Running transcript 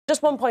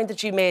Just one point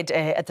that you made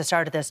at the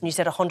start of this, and you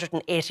said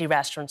 180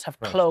 restaurants have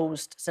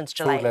closed since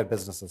July. Food-led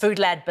businesses.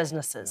 Food-led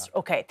businesses, yeah.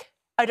 OK.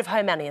 Out of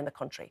how many in the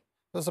country?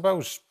 There's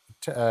about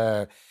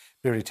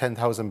nearly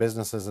 10,000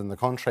 businesses in the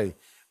country.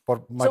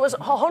 But so it was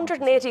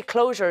 180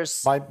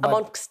 closures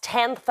amongst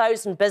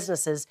 10,000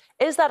 businesses.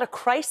 Is that a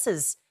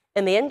crisis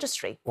in the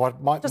industry?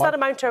 Does that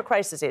amount to a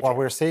crisis, Adrian? What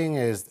we're seeing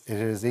is it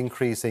is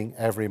increasing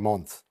every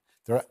month.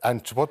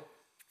 And to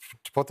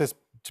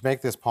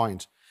make this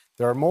point,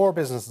 there are more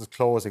businesses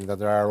closing than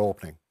there are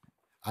opening.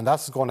 And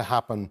that's going to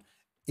happen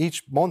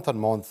each month and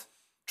month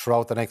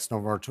throughout the next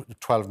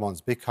 12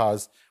 months,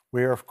 because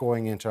we're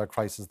going into a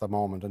crisis at the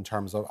moment in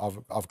terms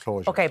of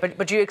closure. OK,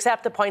 but do you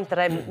accept the point that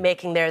I'm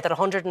making there, that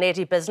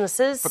 180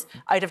 businesses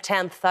out of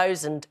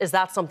 10,000, is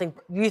that something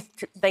you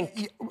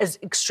think is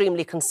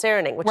extremely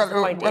concerning, which is the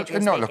point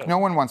Adrian's making? Look, no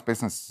one wants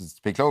businesses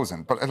to be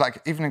closing. But,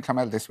 like, even in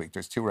Clonmel this week,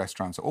 there's 2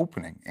 restaurants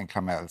opening in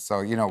Clonmel. So,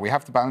 you know, we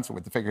have to balance it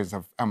with the figures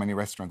of how many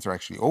restaurants are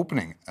actually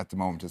opening at the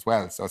moment as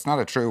well. So it's not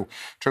a true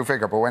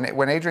figure. But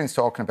when Adrian's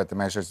talking about the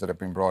measures that have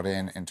been brought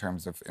in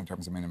terms of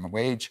minimum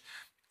wage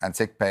and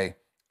sick pay,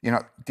 you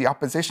know, the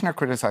opposition are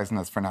criticising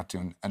us for not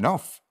doing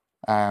enough.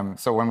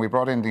 So when we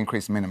brought in the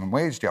increase in minimum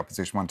wage, the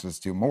opposition wanted us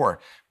to do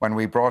more. When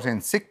we brought in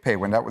sick pay,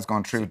 when that was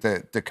going through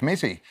the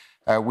committee,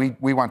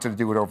 we wanted to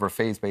do it over a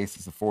phased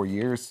basis of 4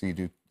 years. So you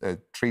do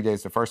 3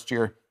 days the first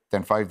year,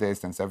 then 5 days,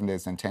 then 7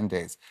 days, then 10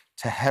 days,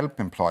 to help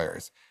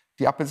employers.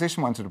 The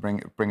opposition wanted to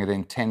bring it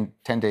in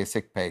 10 days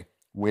sick pay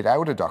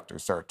without a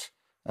doctor's cert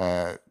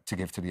to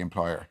give to the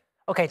employer.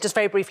 OK, just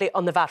very briefly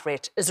on the VAT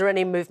rate. Is there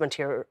any movement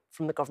here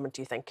from the government,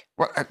 do you think?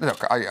 Well,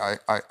 look,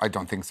 I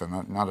don't think so,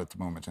 not at the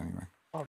moment anyway.